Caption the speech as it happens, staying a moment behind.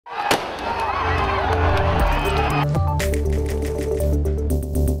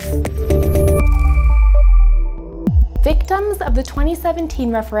Victims of the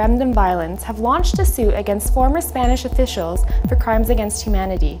 2017 referendum violence have launched a suit against former Spanish officials for crimes against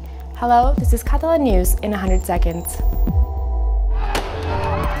humanity. Hello, this is Catalan News in 100 seconds.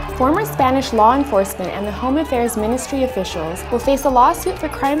 Former Spanish law enforcement and the Home Affairs Ministry officials will face a lawsuit for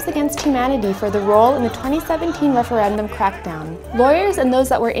crimes against humanity for their role in the 2017 referendum crackdown. Lawyers and those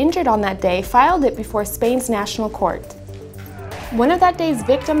that were injured on that day filed it before Spain's National Court. One of that day's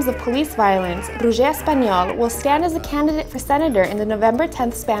victims of police violence, Roger Espanyol, will stand as a candidate for senator in the November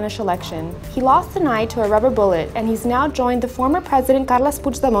 10th Spanish election. He lost an eye to a rubber bullet, and he's now joined the former president Carles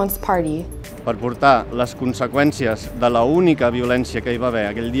Puigdemont's party. Per portar les conseqüències de la única violència que hi va haver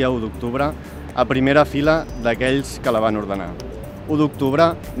aquell dia 1 d'octubre a primera fila d'aquells que la van ordenar. 1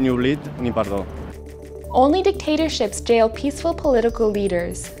 d'octubre, ni oblit ni perdó. Only dictatorships jail peaceful political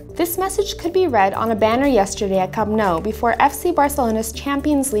leaders. This message could be read on a banner yesterday at Camp Nou before FC Barcelona's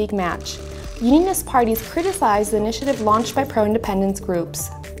Champions League match. Unionist parties criticized the initiative launched by pro-independence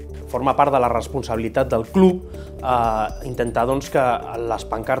groups. Forma part de la responsabilitat del club intentar que les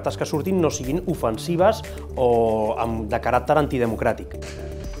pancartes que surtin no siguin ofensives o de caràcter antidemocràtic.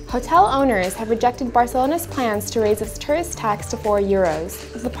 Hotel owners have rejected Barcelona's plans to raise its tourist tax to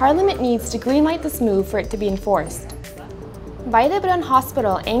 €4. The parliament needs to greenlight this move for it to be enforced. Vall d'Hebron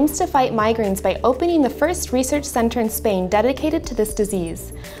Hospital aims to fight migraines by opening the first research center in Spain dedicated to this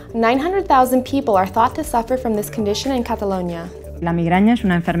disease. 900,000 people are thought to suffer from this condition in Catalonia. La migraña es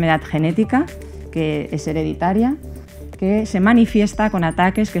una enfermedad genética que es hereditaria, que se manifiesta con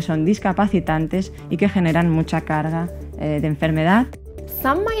ataques que son discapacitantes y que generan mucha carga de enfermedad.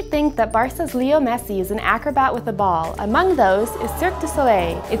 Some might think that Barca's Leo Messi is an acrobat with a ball. Among those is Cirque du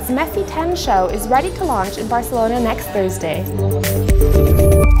Soleil. Its Messi 10 show is ready to launch in Barcelona next Thursday.